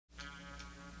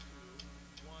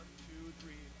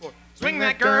Swing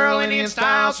that girl Indian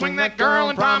style, swing that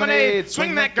girl in promenade,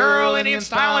 swing that girl Indian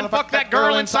style and fuck that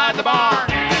girl inside the bar.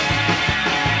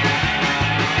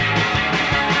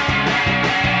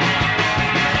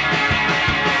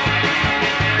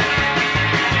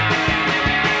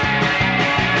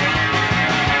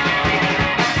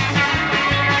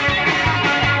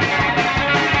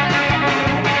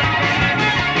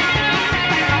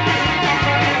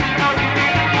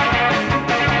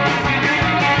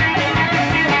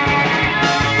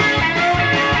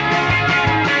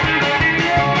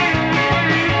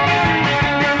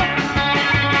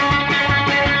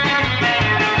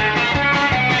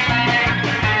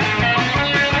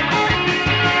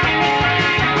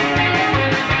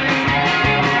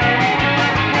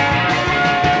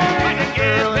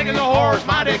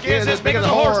 My dick is as big as a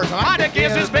horse. My dick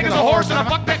is as big as a horse, and I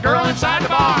fuck that girl inside the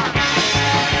bar.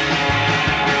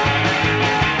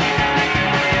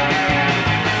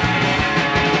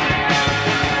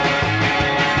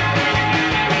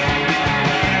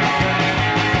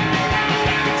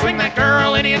 Swing that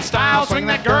girl Indian style, swing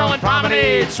that girl in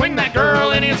promenade, swing that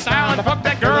girl Indian style, and I fuck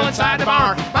that girl inside the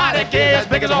bar. My dick is as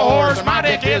big as a horse. My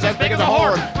dick is as big as a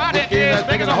horse. My dick is as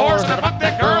big as a horse, and I fuck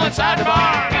that girl inside the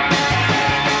bar.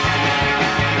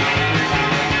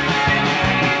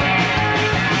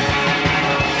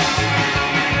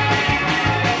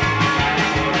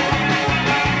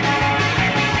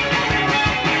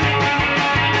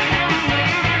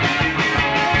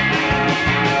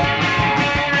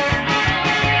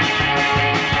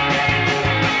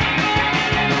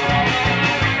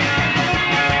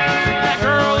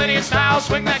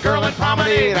 Swing that girl in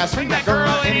promenade, I swing that girl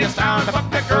Indian style, and I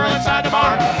fuck that girl inside the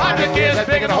bar. My dick is as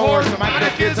big as a horse, my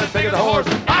dick is as big as a horse,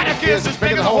 my dick is as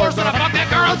big as a horse, and I fuck that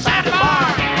girl inside the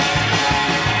bar.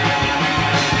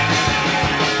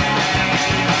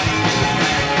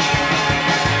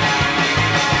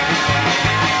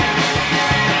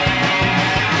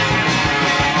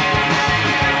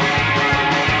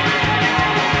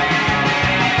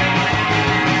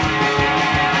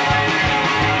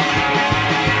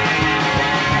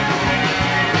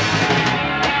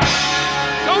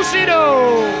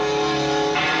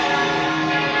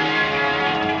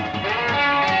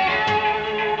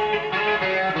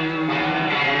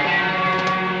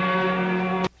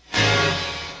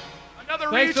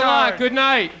 Thanks a lot. Good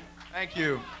night. Thank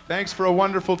you. Thanks for a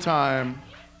wonderful time.